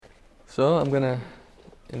So I'm going to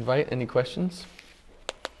invite any questions.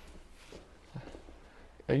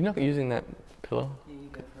 Are you not using that pillow? Yeah, you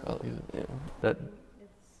go for it. I'll use it. Yeah. That.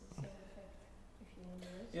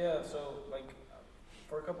 Yeah, so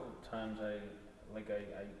for a couple of times I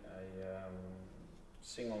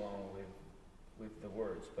sing along with the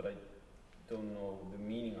words, but I don't know the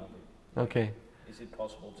meaning of it. Okay. Is it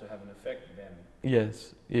possible to have an effect then?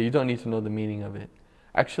 Yes. Yeah, you don't need to know the meaning of it.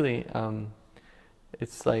 Actually,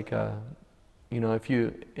 it's like, if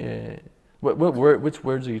you, what word, which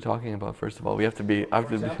words are you talking about? First of all, we have to be.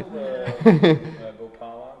 For example,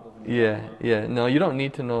 Gopala. Yeah. No, you don't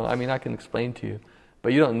need to know. I mean, I can explain to you,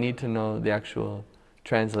 but you don't need to know the actual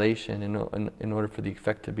translation in order for the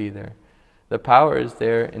effect to be there. The power is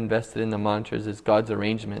there, invested in the mantras. It's God's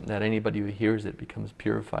arrangement that anybody who hears it becomes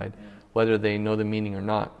purified, whether they know the meaning or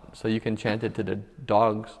not. So you can chant it to the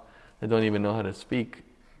dogs that don't even know how to speak.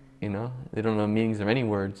 They don't know the meanings of any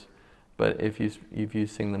words. But if you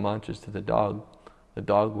sing the mantras to the dog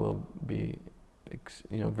will be,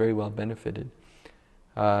 very well benefited.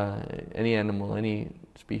 Any animal, any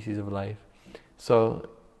species of life. So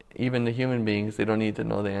even the human beings, they don't need to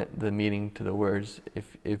know the meaning to the words.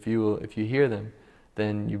 If you hear them,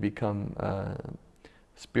 then you become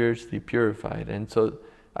spiritually purified. And so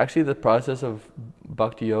actually the process of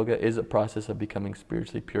bhakti yoga is a process of becoming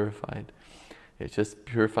spiritually purified. It's just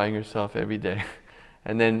purifying yourself every day.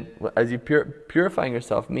 And then as you purifying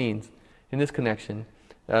yourself means, in this connection,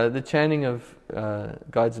 the chanting of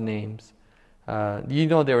God's names, you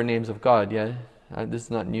know they were names of God, yeah? This is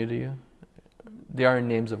not new to you? They are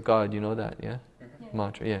names of God, you know that, yeah? Mm-hmm.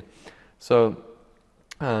 Mantra, yeah. So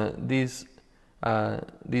these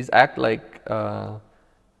act like a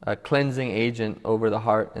cleansing agent over the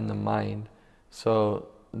heart and the mind. So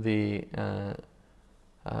the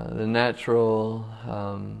natural,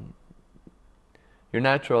 your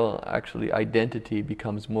natural actually identity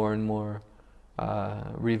becomes more and more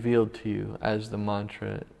revealed to you as the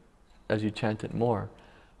mantra, as you chant it more.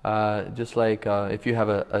 Just like if you have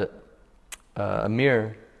a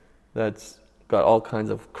mirror that's got all kinds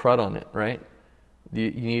of crud on it, right?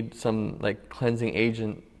 You need some cleansing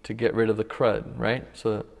agent to get rid of the crud, right?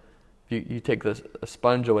 So if you take a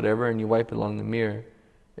sponge or whatever and you wipe it along the mirror,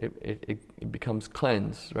 it becomes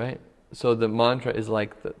cleansed, right? So the mantra is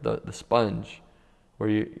like the sponge,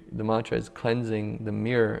 where the mantra is cleansing the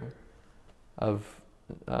mirror of,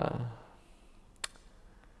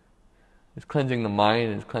 it's cleansing the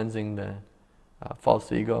mind, it's cleansing the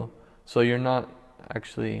false ego. So you're not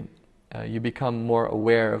actually, you become more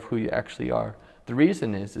aware of who you actually are. The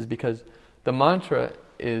reason is because the mantra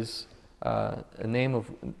is a name of,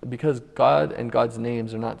 because God and God's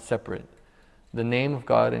names are not separate. The name of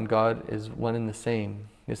God and God is one and the same.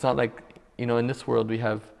 It's not like, in this world we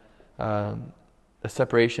have a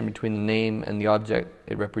separation between the name and the object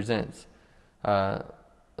it represents.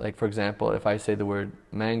 Like for example, if I say the word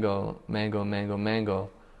mango, mango, mango, mango,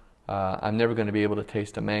 I'm never going to be able to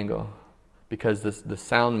taste a mango, because the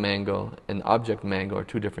sound mango and object mango are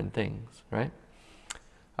two different things, right?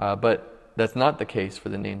 But that's not the case for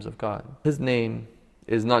the names of God. His name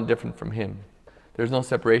is not different from Him. There's no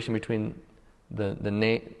separation between the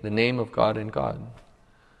name of God and God.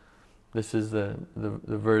 This is the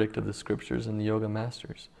verdict of the scriptures and the yoga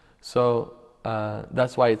masters. So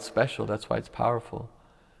that's why it's special, that's why it's powerful.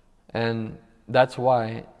 And that's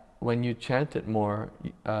why when you chant it more,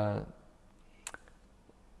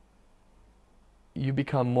 you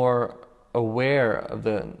become more aware of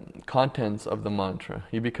the contents of the mantra.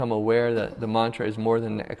 You become aware that the mantra is more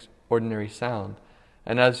than an ordinary sound.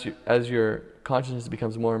 And as your consciousness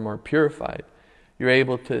becomes more and more purified, you're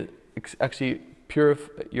able to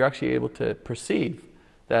you're actually able to perceive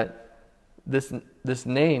that this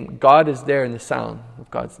name, God is there in the sound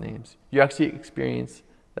of God's names. You actually experience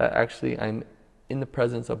that actually I'm in the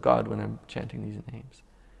presence of God when I'm chanting these names.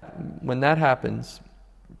 When that happens,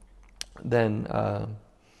 then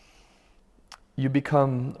you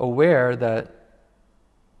become aware that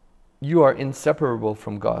you are inseparable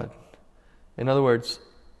from God. In other words,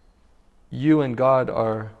 you and God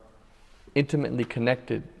are intimately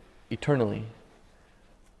connected eternally.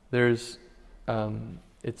 There's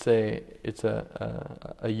it's a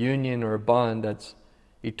union or a bond that's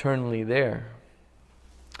eternally there.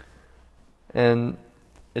 And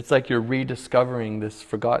it's like you're rediscovering this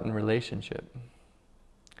forgotten relationship.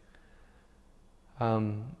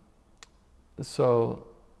 So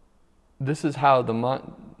this is how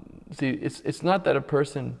it's not that a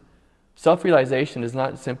person, self-realization is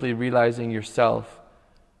not simply realizing yourself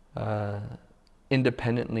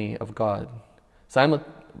independently of God.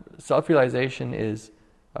 Self-realization is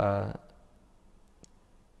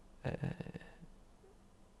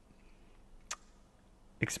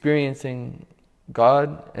experiencing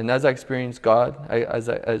God, and as I experience God,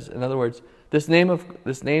 in other words, this name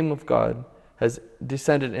of God has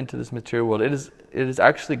descended into this material world. It is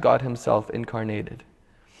actually God Himself incarnated.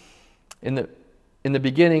 In the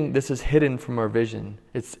beginning, this is hidden from our vision.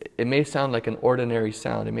 It may sound like an ordinary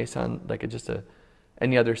sound. It may sound like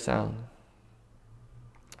any other sound.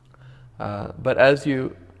 But as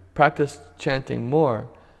you practice chanting more,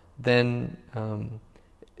 then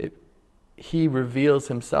He reveals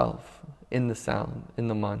Himself in the sound, in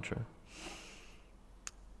the mantra.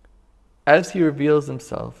 As He reveals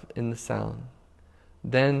Himself in the sound,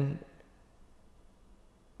 then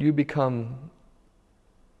you become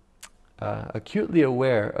acutely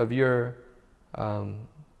aware of your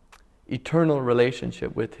eternal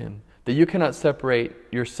relationship with Him, that you cannot separate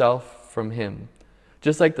yourself from Him.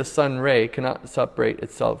 Just like the sun ray cannot separate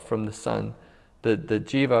itself from the sun, the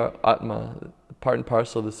Jiva, Atma, part and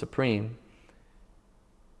parcel of the Supreme,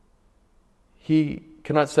 He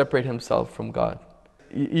cannot separate Himself from God.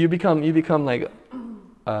 You become like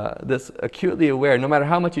this acutely aware, no matter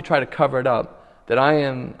how much you try to cover it up, that I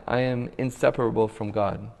am inseparable from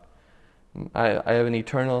God. I have an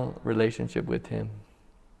eternal relationship with Him.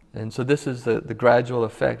 And so this is the gradual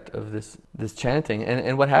effect of this chanting.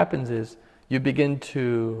 And what happens is you begin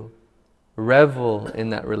to revel in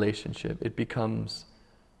that relationship. It becomes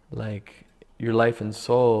like your life and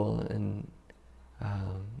soul, and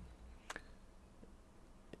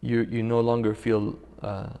you no longer feel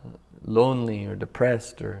lonely or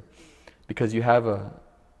depressed, or because you have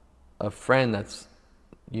a friend that's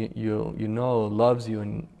you know loves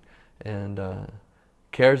you and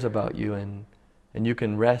cares about you, and you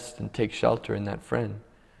can rest and take shelter in that friend.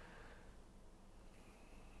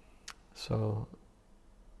 So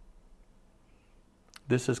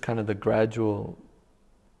this is kind of the gradual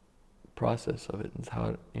process of it. It's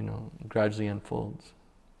how it gradually unfolds.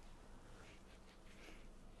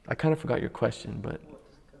 I kind of forgot your question, but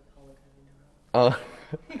oh.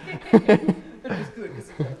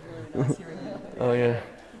 Oh yeah.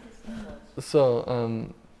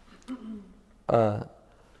 So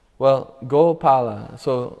well, Gopala.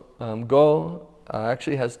 So Go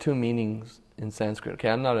actually has two meanings in Sanskrit. Okay,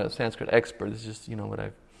 I'm not a Sanskrit expert. It's just what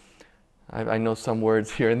I know some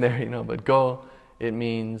words here and there, but Go, it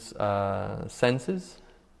means senses,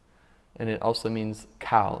 and it also means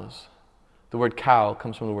cows. The word cow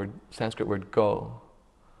comes from the Sanskrit word go.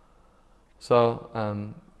 So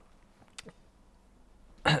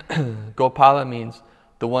Gopala means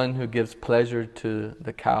the one who gives pleasure to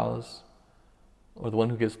the cows, or the one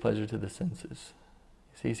who gives pleasure to the senses.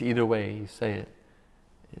 See, so either way you say it,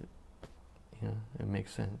 it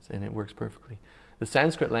makes sense and it works perfectly. The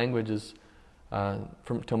Sanskrit language is,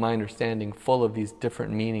 to my understanding, full of these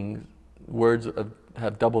different meanings. Words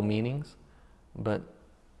have double meanings, but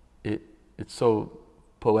it's so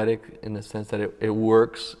poetic in the sense that it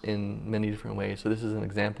works in many different ways. So this is an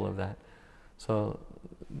example of that. So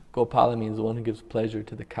Gopala means the one who gives pleasure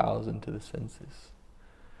to the cows and to the senses.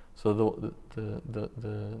 So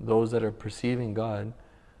those that are perceiving God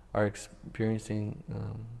are experiencing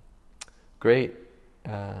great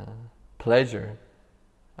pleasure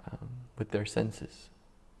with their senses.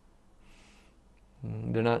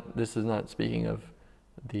 This is not speaking of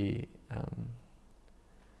the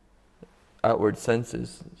outward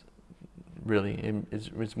senses, really.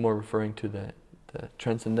 It's more referring to the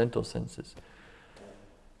transcendental senses.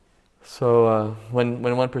 So when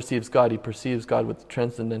one perceives God, he perceives God with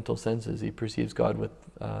transcendental senses. He perceives God with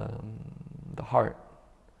the heart.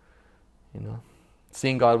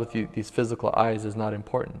 Seeing God with these physical eyes is not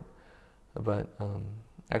important, but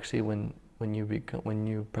actually, when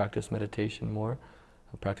you practice meditation more,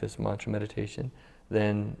 practice mantra meditation,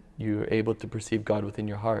 then you're able to perceive God within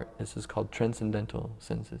your heart. This is called transcendental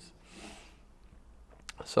senses.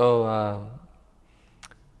 So,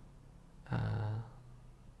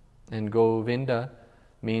 and Govinda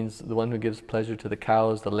means the one who gives pleasure to the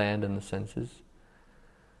cows, the land, and the senses.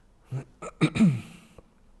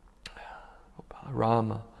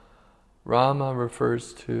 Rama. Rama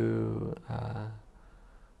refers to,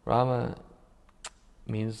 Rama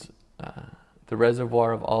means the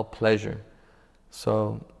reservoir of all pleasure.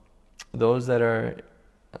 So those that are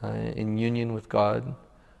in union with God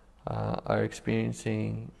are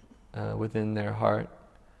experiencing within their heart,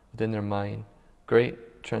 within their mind,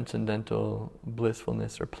 great transcendental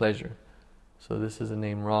blissfulness or pleasure. So this is the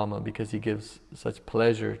name Rama because he gives such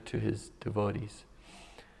pleasure to his devotees.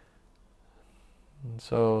 And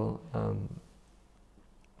so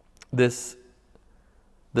the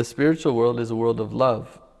spiritual world is a world of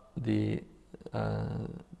love.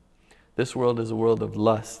 This world is a world of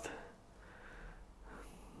lust.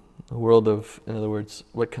 a world of, in other words,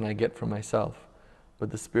 what can I get for myself? But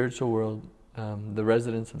the spiritual world, the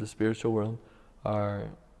residents of the spiritual world are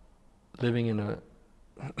living in a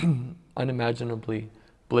unimaginably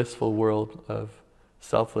blissful world of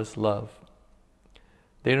selfless love.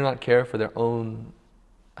 They do not care for their own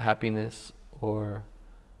happiness or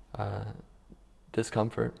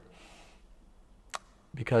discomfort,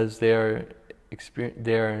 because they are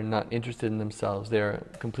not interested in themselves. They are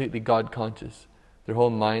completely God conscious. Their whole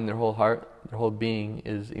mind, their whole heart, their whole being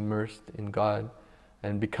is immersed in God,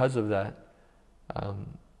 and because of that,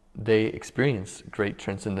 they experience great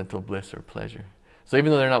transcendental bliss or pleasure. So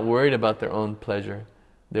even though they're not worried about their own pleasure,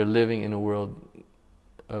 they're living in a world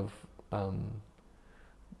of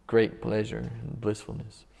great pleasure and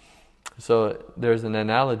blissfulness. So there's an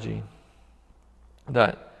analogy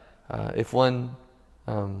that if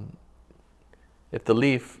the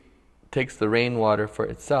leaf takes the rainwater for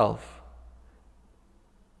itself,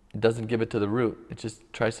 it doesn't give it to the root, it just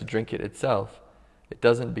tries to drink it itself, it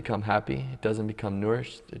doesn't become happy, it doesn't become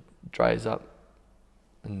nourished, it dries up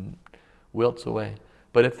and wilts away.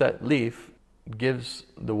 But if that leaf gives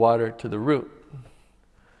the water to the root,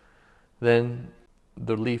 then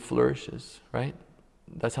the leaf flourishes, right?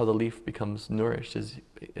 That's how the leaf becomes nourished, is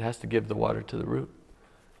it has to give the water to the root.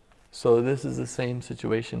 So this is the same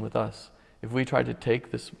situation with us. If we try to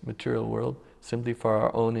take this material world simply for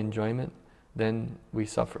our own enjoyment, then we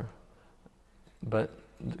suffer. But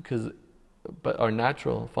our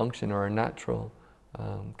natural function, or our natural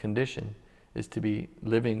condition, is to be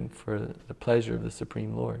living for the pleasure of the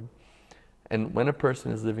Supreme Lord. And when a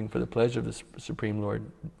person is living for the pleasure of the Supreme Lord,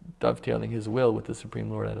 dovetailing his will with the Supreme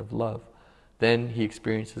Lord out of love, then he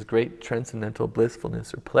experiences great transcendental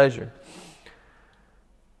blissfulness or pleasure.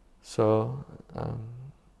 So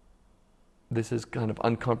this is kind of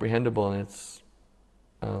uncomprehendable, and it's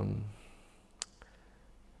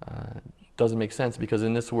doesn't make sense, because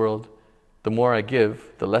in this world, the more I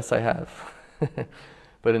give, the less I have.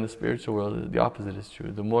 But in the spiritual world, the opposite is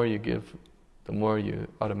true. The more you give, the more you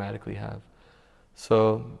automatically have.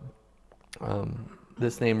 So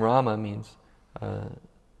this name Rama means the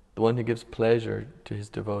one who gives pleasure to his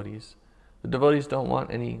devotees. The devotees don't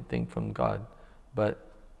want anything from God, but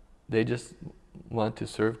they just want to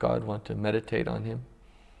serve God, want to meditate on Him.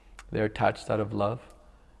 They're attached out of love,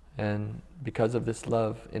 and because of this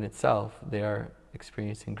love in itself, they are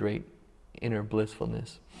experiencing great inner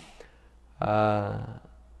blissfulness. Madana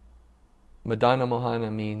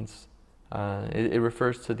Mohana means, it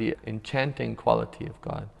refers to the enchanting quality of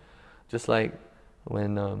God. Just like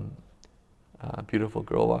when a beautiful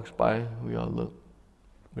girl walks by, we all look,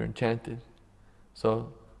 we're enchanted.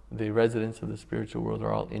 So the residents of the spiritual world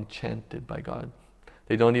are all enchanted by God.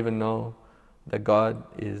 They don't even know that God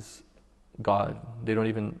is God. They don't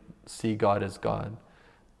even see God as God.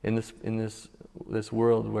 In this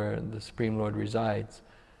world where the Supreme Lord resides,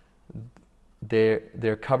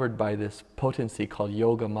 they're covered by this potency called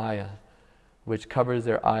Yoga Maya, which covers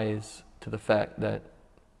their eyes to the fact that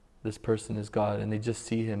this person is God, and they just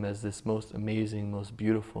see Him as this most amazing, most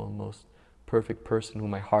beautiful, most perfect person who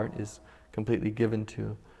my heart is completely given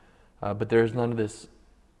to. But there's none of this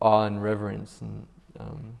awe and reverence and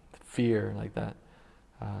fear like that.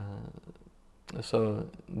 So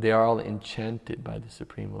they are all enchanted by the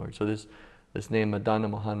Supreme Lord. So this name Madana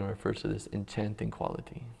Mohana refers to this enchanting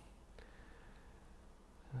quality.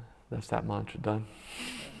 That's that mantra done.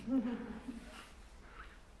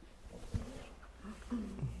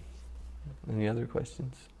 Any other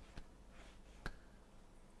questions?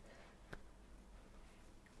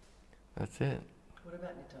 That's it. What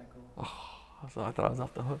about Nitai Gaur? Oh, so I thought I was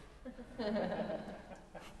off the hook.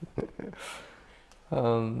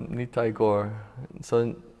 Nitai Gaur.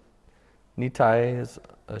 So Nitai is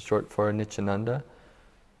short for Nityananda,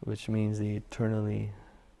 which means the eternally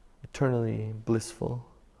blissful.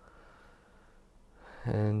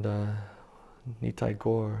 And Nitai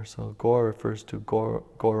Gaur. So Gaur refers to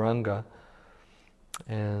Gauranga,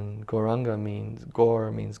 and Gauranga means,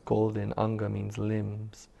 Gaur means golden, Anga means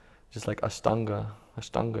limbs. Just like Ashtanga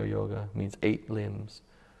yoga means 8 limbs.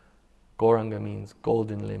 Gauranga means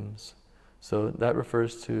golden limbs. So that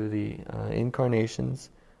refers to the incarnations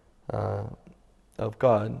of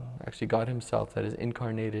God, actually God Himself, that is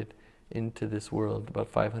incarnated into this world about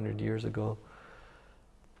 500 years ago,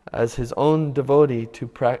 as His own devotee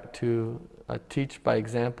to teach by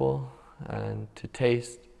example and to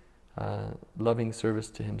taste loving service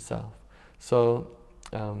to Himself. So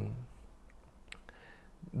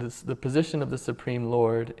the position of the Supreme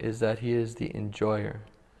Lord is that He is the enjoyer,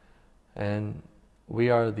 and we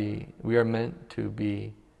are meant to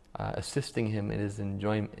be assisting Him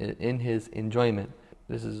in His enjoyment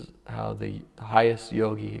this is how the highest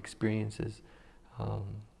yogi experiences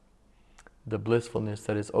the blissfulness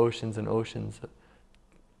that is oceans and oceans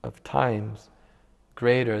of times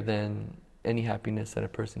greater than any happiness that a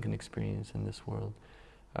person can experience in this world,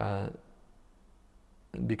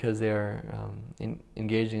 because they are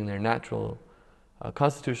engaging in their natural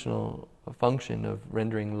constitutional function of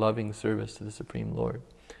rendering loving service to the Supreme Lord.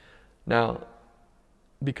 Now,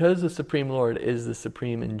 because the Supreme Lord is the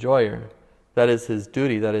supreme enjoyer, that is His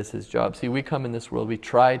duty, that is His job. See, we come in this world, we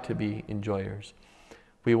try to be enjoyers.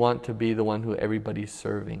 We want to be the one who everybody's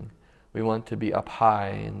serving. We want to be up high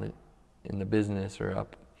in the business, or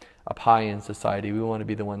up high in society. We want to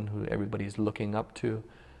be the one who everybody's looking up to,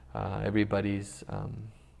 everybody's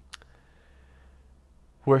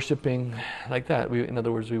worshipping, like that. In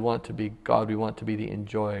other words, we want to be God. We want to be the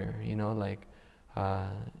enjoyer. Like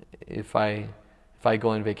if I go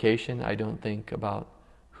on vacation, I don't think about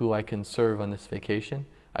who I can serve on this vacation.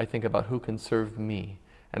 I think about who can serve me,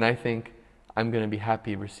 and I think I'm going to be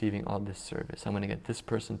happy receiving all this service. I'm going to get this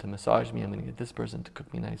person to massage me. I'm going to get this person to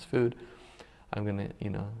cook me nice food. I'm going to,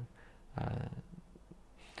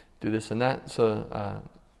 do this and that. So,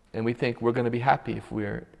 and we think we're going to be happy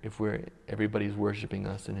if everybody's worshiping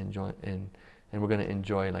us and enjoy, and we're going to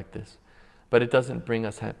enjoy like this. But it doesn't bring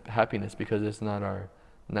us happiness, because it's not our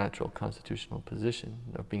natural constitutional position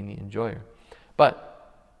of being the enjoyer.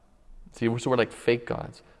 But see, so we're like fake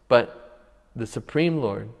gods. But the Supreme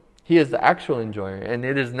Lord, He is the actual enjoyer, and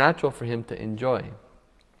it is natural for Him to enjoy.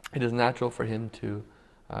 It is natural for Him to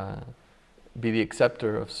be the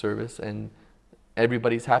acceptor of service, and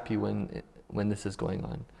everybody's happy when this is going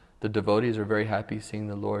on. The devotees are very happy seeing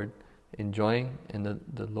the Lord enjoying, and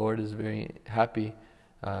the Lord is very happy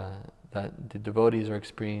that the devotees are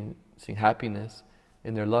experiencing happiness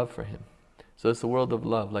in their love for Him. So it's the world of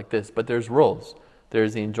love like this. But there's roles.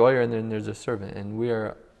 There's the enjoyer, and then there's a servant, and we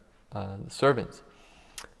are the servants.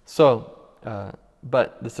 So,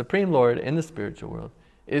 but the Supreme Lord in the spiritual world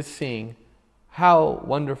is seeing how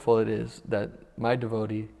wonderful it is that my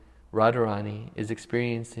devotee, Radharani, is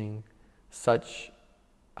experiencing such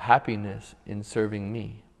happiness in serving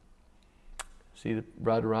me. See the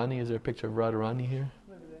Radharani? Is there a picture of Radharani here?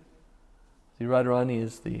 See, Radharani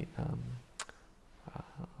is the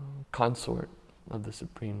consort of the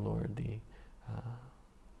Supreme Lord.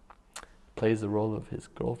 Plays the role of his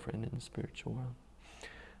girlfriend in the spiritual world.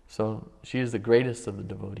 So she is the greatest of the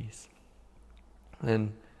devotees.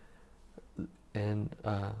 And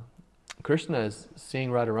Krishna is seeing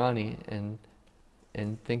Radharani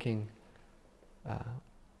and thinking,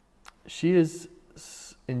 she is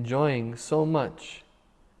enjoying so much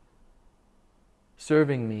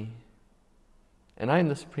serving me, and I'm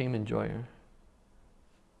the supreme enjoyer.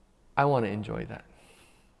 I want to enjoy that.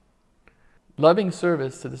 Loving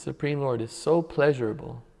service to the Supreme Lord is so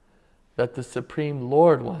pleasurable that the Supreme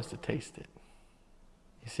Lord wants to taste it.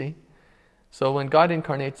 You see? So when God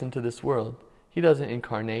incarnates into this world, He doesn't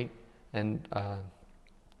incarnate and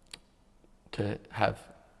to have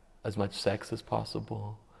as much sex as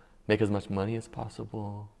possible, make as much money as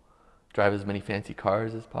possible, drive as many fancy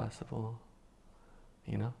cars as possible.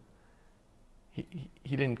 He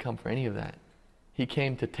didn't come for any of that. He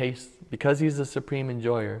came to taste, because He's the supreme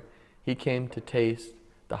enjoyer, He came to taste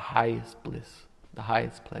the highest bliss, the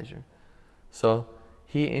highest pleasure. So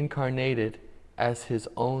He incarnated as His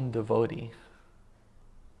own devotee.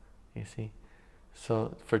 You see?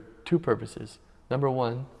 So for two purposes. Number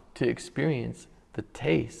one, to experience the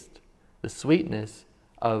taste, the sweetness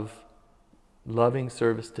of loving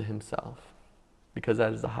service to Himself, because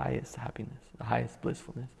that is the highest happiness, the highest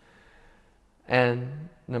blissfulness. And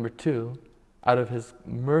number two, out of His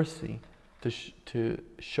mercy, to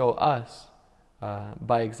show us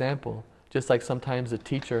by example, just like sometimes a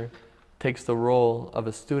teacher takes the role of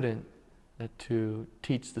a student to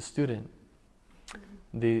teach the student.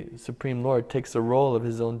 The Supreme Lord takes the role of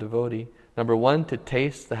His own devotee. Number one, to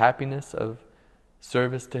taste the happiness of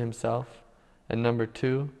service to Himself. And number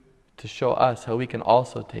two, to show us how we can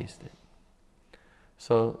also taste it.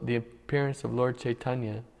 So the appearance of Lord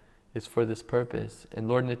Chaitanya is for this purpose. And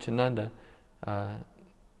Lord Nityananda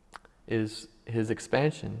is His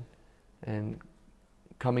expansion and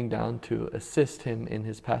coming down to assist Him in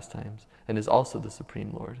His pastimes, and is also the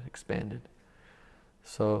Supreme Lord expanded.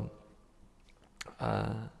 So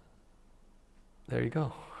there you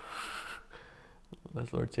go.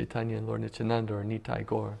 That's Lord Chaitanya and Lord Nityananda, or Nitai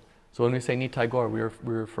Gaur. So when we say Nitai Gaur, we're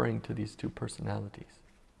referring to these two personalities.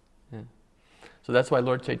 Yeah. So that's why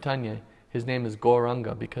Lord Chaitanya, his name is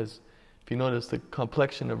Gauranga, because if you notice, the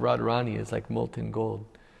complexion of Radharani is like molten gold.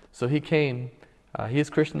 So he came He is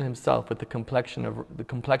Krishna himself with the complexion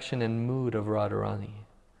and mood of Radharani.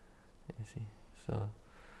 You see, so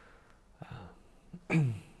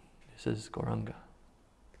this is Gauranga.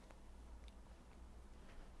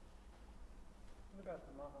 What about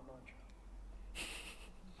the Maha Mantra?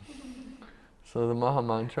 So the Maha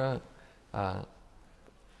Mantra,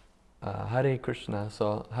 Hare Krishna.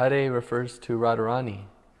 So Hare refers to Radharani,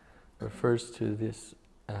 refers to this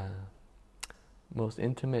most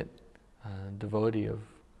intimate devotee of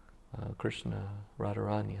Krishna,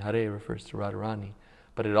 Radharani. Hare refers to Radharani,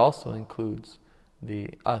 but it also includes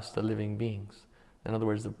the living beings. In other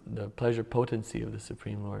words, the pleasure potency of the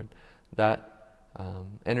Supreme Lord, that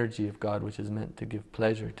energy of God which is meant to give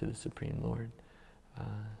pleasure to the Supreme Lord.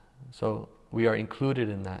 So we are included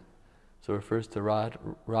in that. So it refers to Radha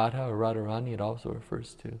or Radharani. It also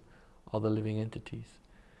refers to all the living entities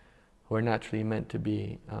who are naturally meant to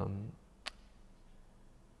be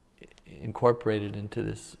incorporated into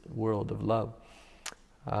this world of love.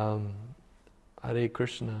 Hare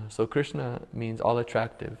Krishna. So Krishna means all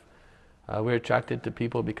attractive. We're attracted to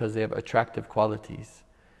people because they have attractive qualities.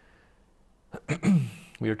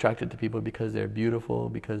 We are attracted to people because they're beautiful,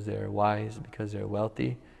 because they're wise, because they're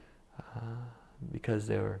wealthy, because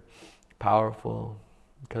they're powerful,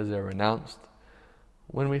 because they're renounced.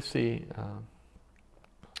 When we see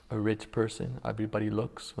a rich person, everybody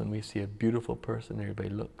looks. When we see a beautiful person, everybody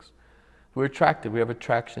looks. We're attracted. We have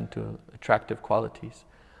attraction to attractive qualities.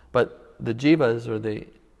 But the jivas, or the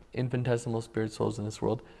infinitesimal spirit souls in this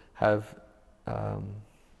world, have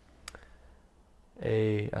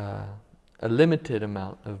a limited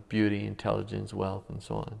amount of beauty, intelligence, wealth, and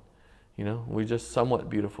so on. You know, we're just somewhat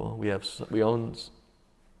beautiful. We own,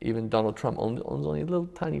 even Donald Trump owns only a little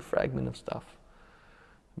tiny fragment of stuff,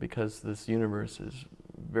 because this universe is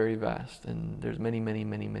very vast, and there's many, many,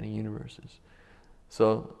 many, many universes.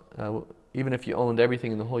 So even if you owned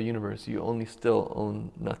everything in the whole universe, you only still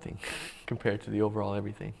own nothing compared to the overall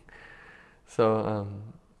everything. So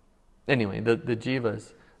anyway, the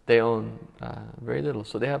jivas, they own very little.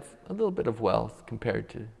 So they have a little bit of wealth compared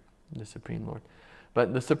to the Supreme Lord.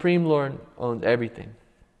 But the Supreme Lord owns everything.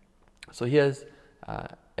 So he has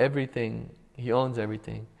everything, he owns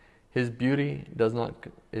everything. His beauty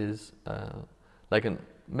is like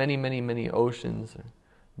many, many, many oceans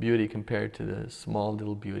beauty compared to the small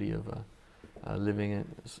little beauty of living,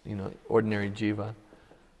 ordinary jiva.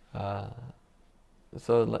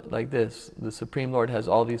 So like this, the Supreme Lord has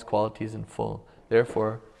all these qualities in full.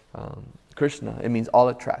 Therefore, Krishna, it means all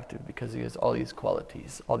attractive, because he has all these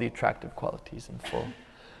qualities, all the attractive qualities in full.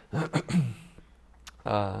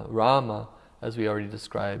 Rama, as we already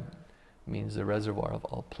described, means the reservoir of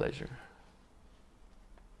all pleasure.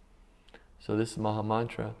 So this Maha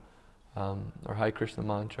Mantra, or Hare Krishna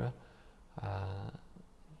mantra,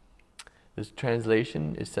 this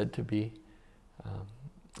translation is said to be,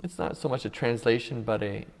 it's not so much a translation, but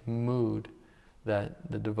a mood that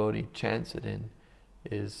the devotee chants it in,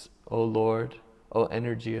 is, O Lord, O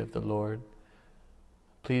energy of the Lord,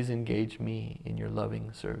 please engage me in your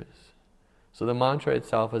loving service. So the mantra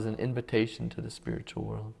itself is an invitation to the spiritual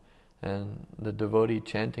world, and the devotee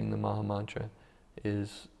chanting the Maha Mantra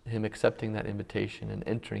is him accepting that invitation and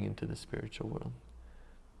entering into the spiritual world.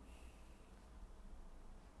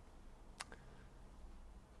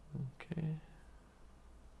 Okay.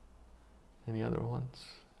 Any other ones?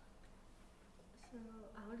 So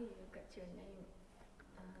how do you get your name?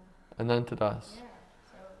 Anantadas. Yeah.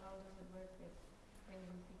 So how does it work when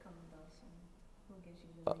you become a dasan? Who gives you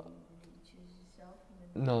the name? Do you choose yourself?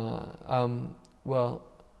 No. Well,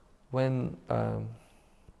 when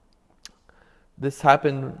this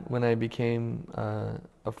happened when I became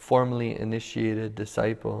a formally initiated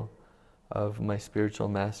disciple of my spiritual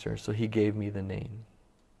master, so he gave me the name.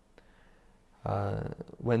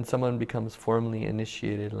 When someone becomes formally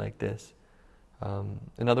initiated like this,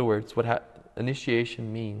 in other words,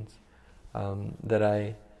 initiation means that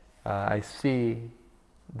I see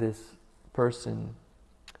this person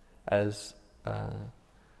as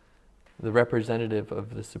the representative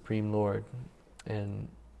of the Supreme Lord, and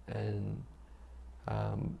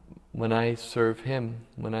when I serve him,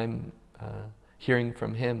 when I'm hearing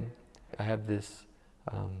from him, I have this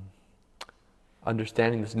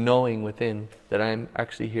understanding, this knowing within that I'm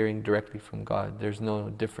actually hearing directly from God. There's no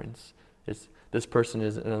difference. This person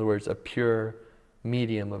is, in other words, a pure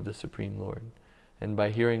medium of the Supreme Lord. And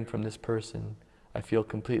by hearing from this person, I feel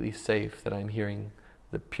completely safe that I'm hearing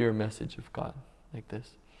the pure message of God, like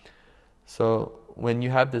this. So when you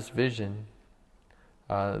have this vision,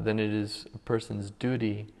 then it is a person's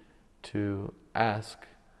duty to ask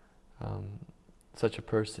such a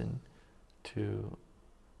person to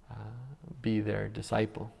be their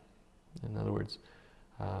disciple. In other words,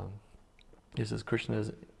 this is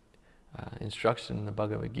Krishna's instruction in the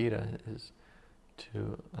Bhagavad Gita is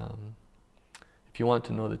to, if you want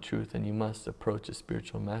to know the truth, then you must approach a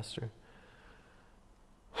spiritual master.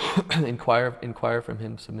 inquire from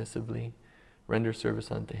him submissively, render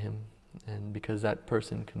service unto him, and because that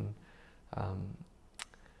person can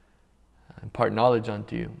impart knowledge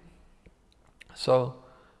unto you. So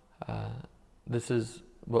this is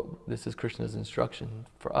Krishna's instruction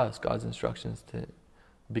for us. God's instructions to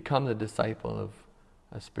become the disciple of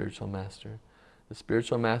a spiritual master. The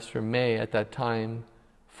spiritual master may, at that time,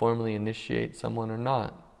 formally initiate someone or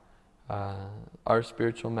not. Our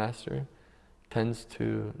spiritual master tends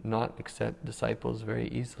to not accept disciples very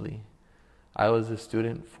easily. I was a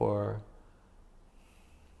student for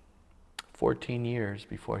 14 years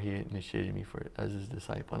before he initiated me as his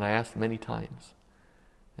disciple. And I asked many times.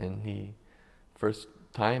 And first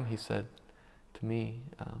time he said to me,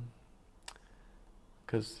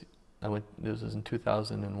 because this was in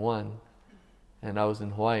 2001, and I was in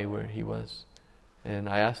Hawaii where he was. And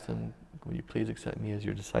I asked him, will you please accept me as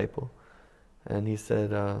your disciple? And he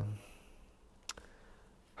said,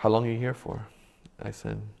 how long are you here for? I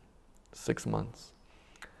said, 6 months.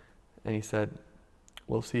 And he said,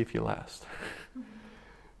 we'll see if you last.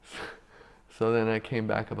 So then I came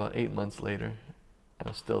back about 8 months later. I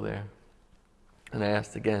was still there. And I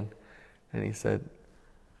asked again. And he said,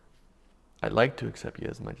 I'd like to accept you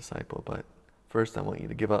as my disciple, but first I want you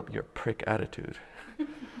to give up your prick attitude.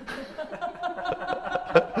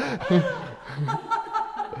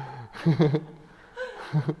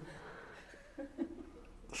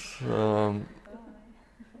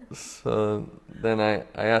 So then I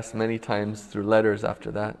asked many times through letters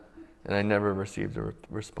after that, and I never received a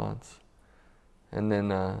response. And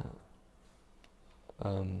then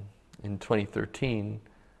in 2013,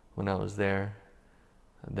 when I was there,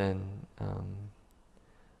 then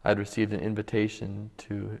I'd received an invitation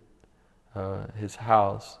to his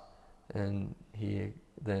house, and he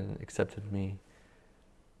then accepted me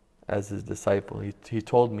as his disciple. He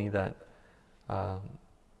told me that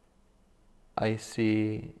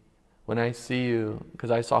when I see you,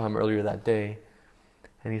 because I saw him earlier that day,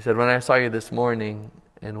 and he said, when I saw you this morning,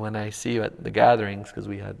 and when I see you at the gatherings, because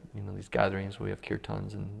we had these gatherings where we have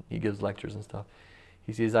kirtans and he gives lectures and stuff,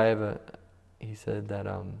 he says he said that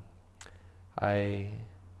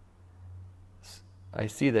I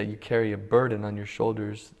see that you carry a burden on your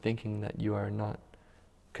shoulders, thinking that you are not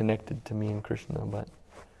connected to me and Krishna, but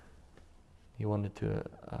he wanted to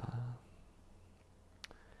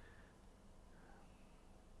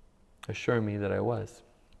assure me that I was.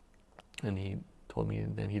 And he told me,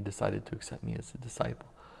 and then he decided to accept me as a disciple.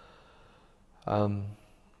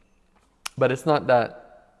 But it's not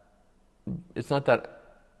that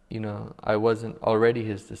I wasn't already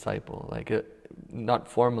his disciple, not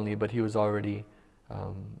formally, but he was already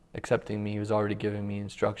accepting me. He was already giving me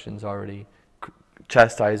instructions, already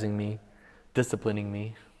chastising me, disciplining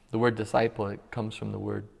me. The word disciple, it comes from the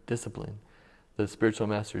word discipline. The spiritual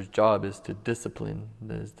master's job is to discipline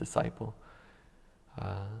his disciple.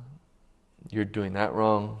 You're doing that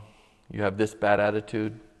wrong. You have this bad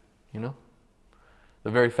attitude, The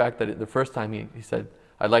very fact that the first time he said,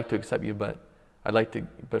 I'd like to accept you, but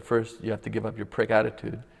first you have to give up your prick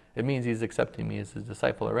attitude. It means he's accepting me as his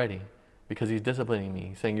disciple already, because he's disciplining me.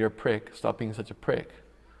 He's saying, you're a prick, stop being such a prick.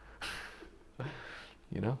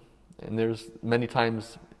 And there's many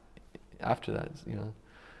times after that,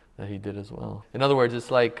 that he did as well. In other words,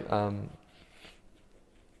 it's like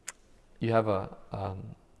you have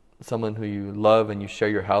someone who you love and you share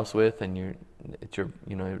your house with, and it's your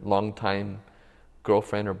long time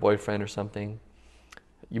girlfriend or boyfriend or something.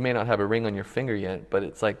 You may not have a ring on your finger yet, but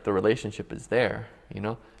it's like the relationship is there.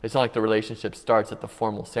 It's not like the relationship starts at the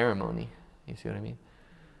formal ceremony. You see what I mean?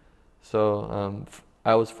 So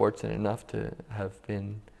I was fortunate enough to have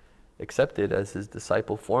been accepted as his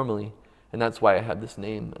disciple formally, and that's why I had this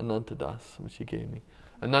name, Ananta Das, which he gave me.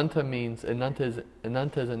 Ananta is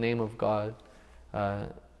a name of God.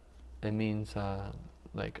 It means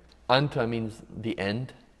Anta means the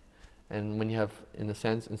end, and when you have in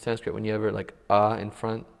Sanskrit, when you have in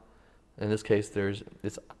front, in this case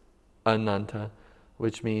it's Ananta,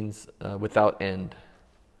 which means without end.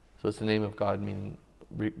 So it's the name of God, meaning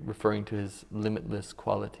referring to his limitless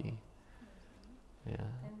quality. Yeah.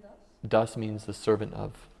 And thus? Das means the servant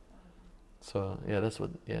of. So the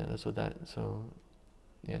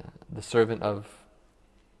servant of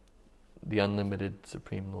the unlimited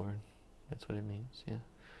Supreme Lord. That's what it means. Yeah.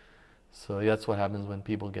 So that's what happens when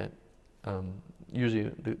people get.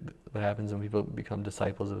 Usually, what happens when people become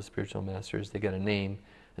disciples of a spiritual master is they get a name,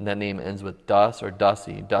 and that name ends with Das or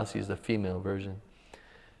Dasi. Dasi is the female version.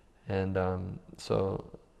 And and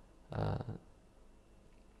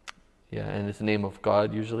it's the name of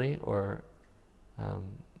God usually, or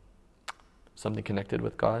something connected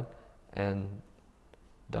with God, and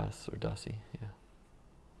Das or Dasi, yeah.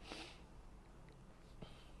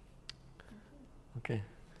 Okay,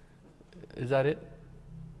 is that it?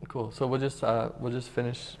 Cool. So we'll just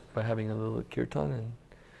finish by having a little kirtan,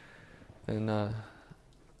 and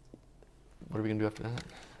what are we gonna do after that?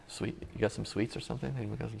 Sweet. You got some sweets or something?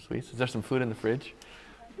 Anyone got some sweets? Is there some food in the fridge?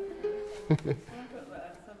 Some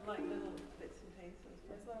like little bits and pieces.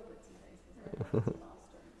 There's little bits and pieces.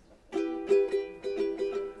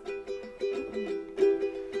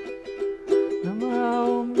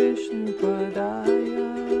 Namo Vishnu Padaya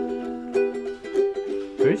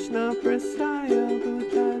Krishna Prasaya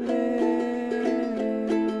Bhutale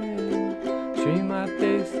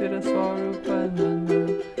Srimate Siraswarupananda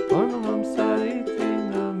Parmaham Sariti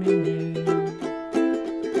Namine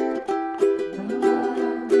Namo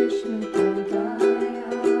Vishnu Padaya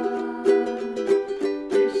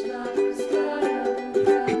Krishna Prasaya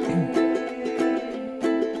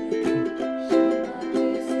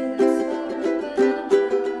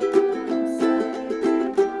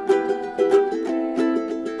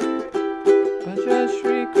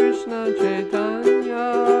Chaitanya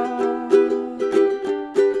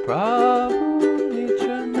Prabhu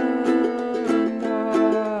Nityananda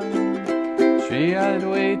Shri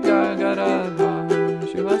Advaita Gadadhar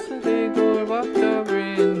Shivasati Gaur Bhakta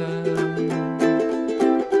Vrinda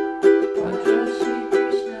Bhaja Shri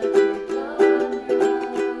Krishna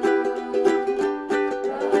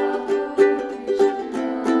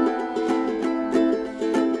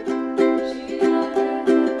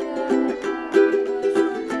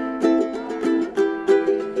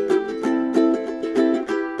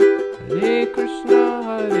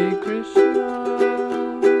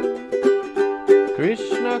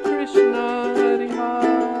Krishna Krishna Hare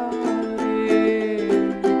Hare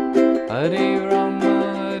Hare Rama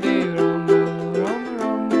Hare Rama Rama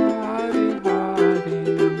Rama Hare Hare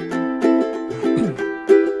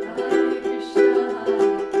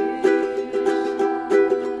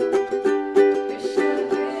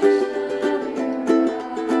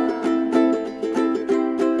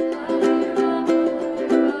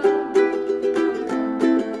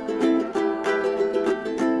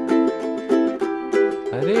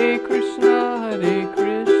Hare Krishna Krishna Hare Krishna Hare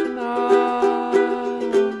Krishna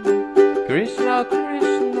Krishna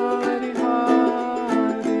Krishna Hare Hare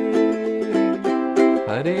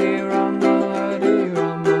Hare Rama Hare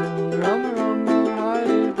Rama Rama Rama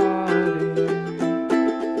Hare Hare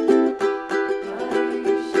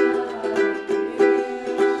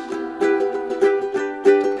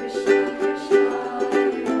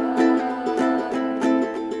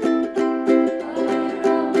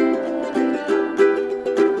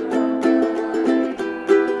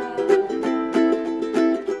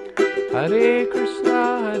Hare Krishna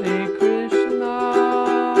Hare Krishna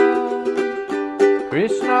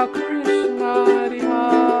Krishna Krishna Hare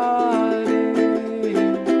Hare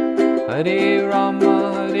Hare Rama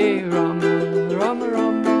Hare Rama Rama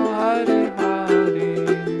Rama Hare Hare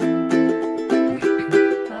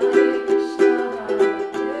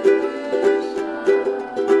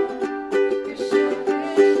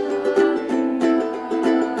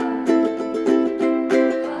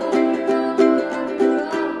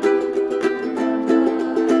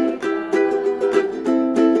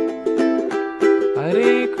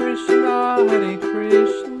Hare Krishna Hare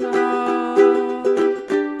Krishna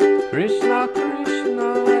Krishna Krishna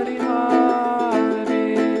Hare Hare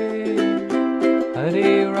Hare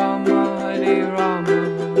Rama Hare Rama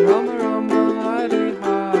Rama Rama Hare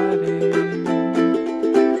Hare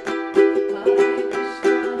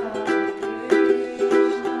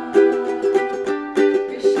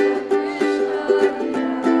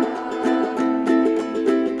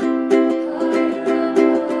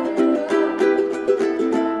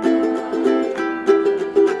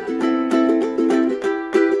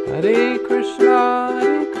Hare Krishna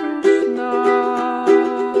Hare Krishna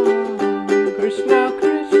Krishna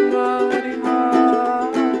Krishna Hare Hare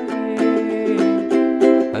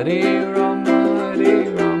Hare Rama Hare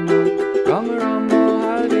Rama Rama Rama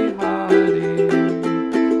Hare Hare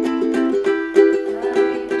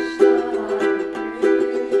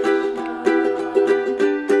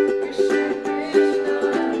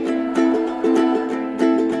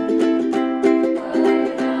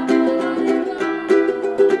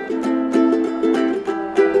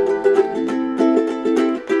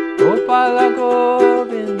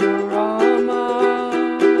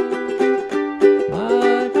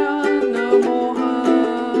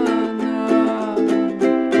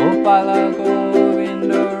Gopala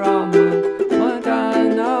Govinda Rama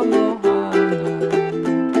Madana Mohana.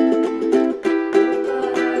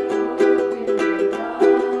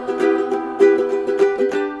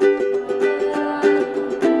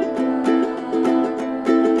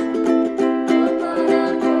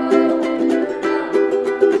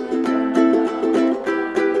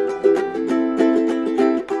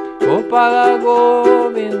 Gopala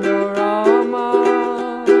Govinda Rama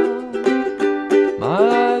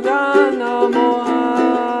Madana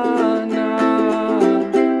Mohana.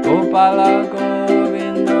 Gopala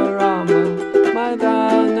Govinda Rama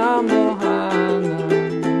Madana Mohana.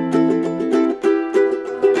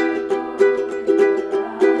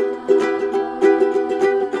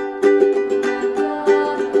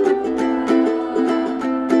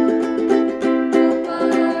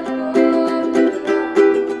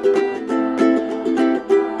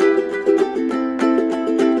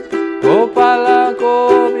 Gopala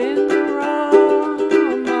Govinda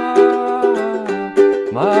Rama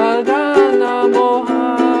Madana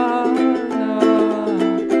Mohana.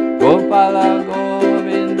 Gopala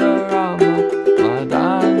Govinda Rama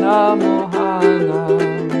Madana Mohana.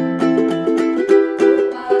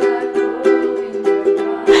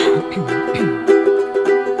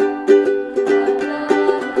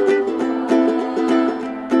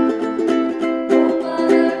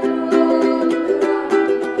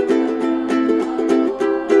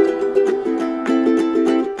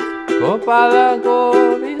 Gopala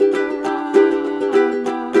Govinda Rama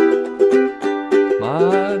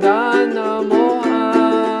Madana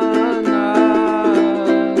Mohana.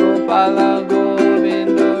 Gopala Govinda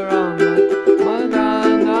Rama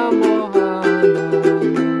Madana Mohana.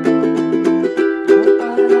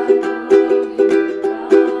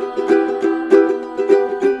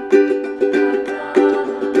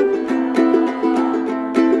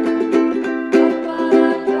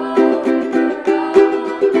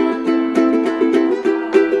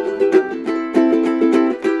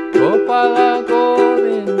 Gopala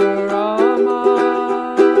Govinda Rama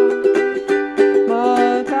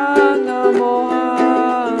Madana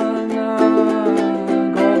Mohana.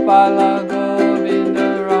 Gopala Govinda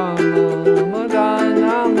Rama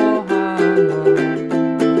Madana Mohana.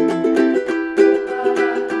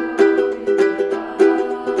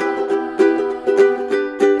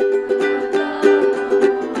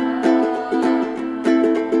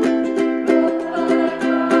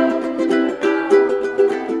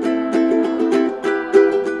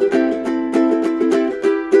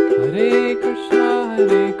 Hare Krishna,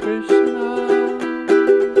 Hare Krishna,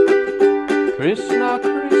 Krishna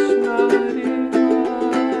Krishna, Hare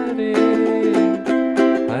Hare,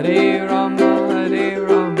 Hare Rama, Hare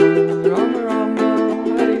Rama, Rama Rama,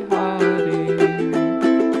 Hare Hare,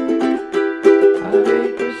 Hare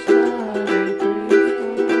Krishna, Hare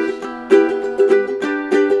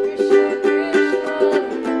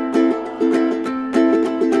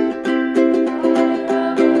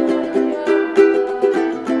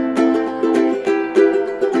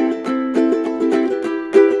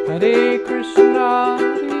Hare Krishna,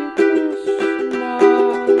 Hare Krishna,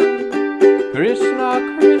 Krishna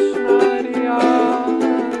Krishna, Hare Hare,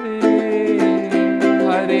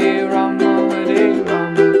 Hare Rama, Hare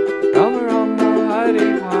Rama, Rama Rama, Hare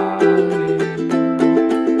Hare,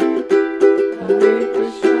 Hare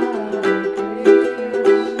Krishna, Hare Krishna,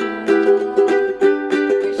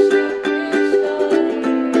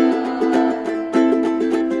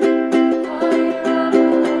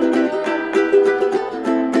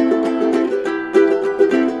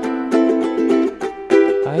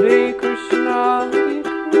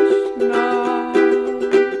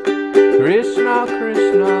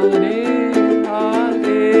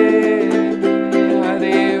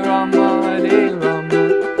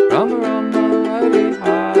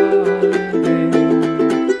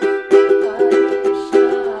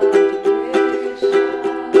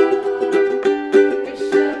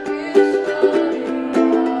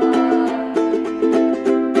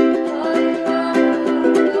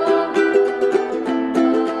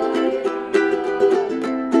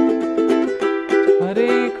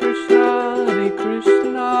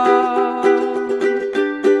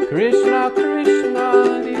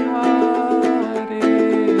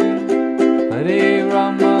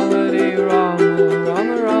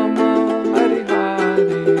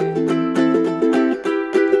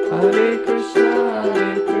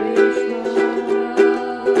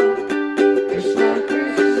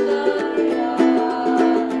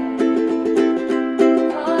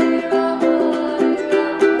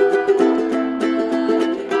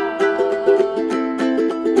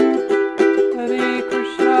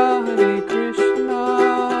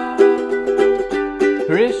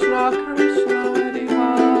 Krishna Krishna Hare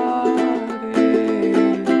Hare,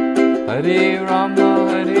 Hare Rama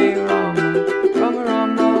Hare Rama, Rama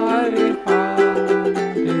Rama Hare Hare,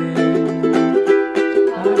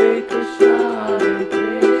 Hare Krishna Hare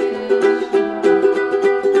Krishna,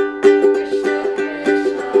 Krishna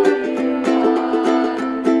Krishna Hare Hare,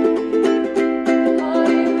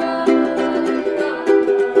 Hare Rama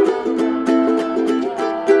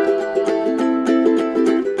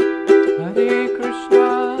Hare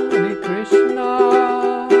Krishna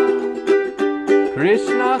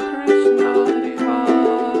Krishna Krishna Hare Hare,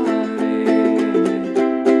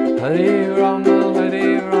 Hare Rama Hare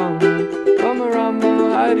Rama, Rama Rama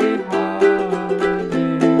Hare Hare,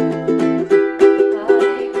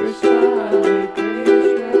 Hare Krishna Hare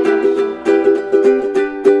Krishna,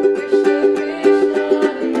 Krishna Krishna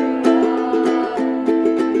Hare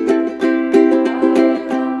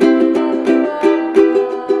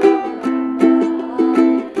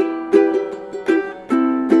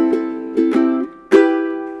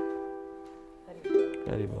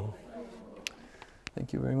Haribol. Thank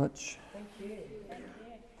you very much. Thank you.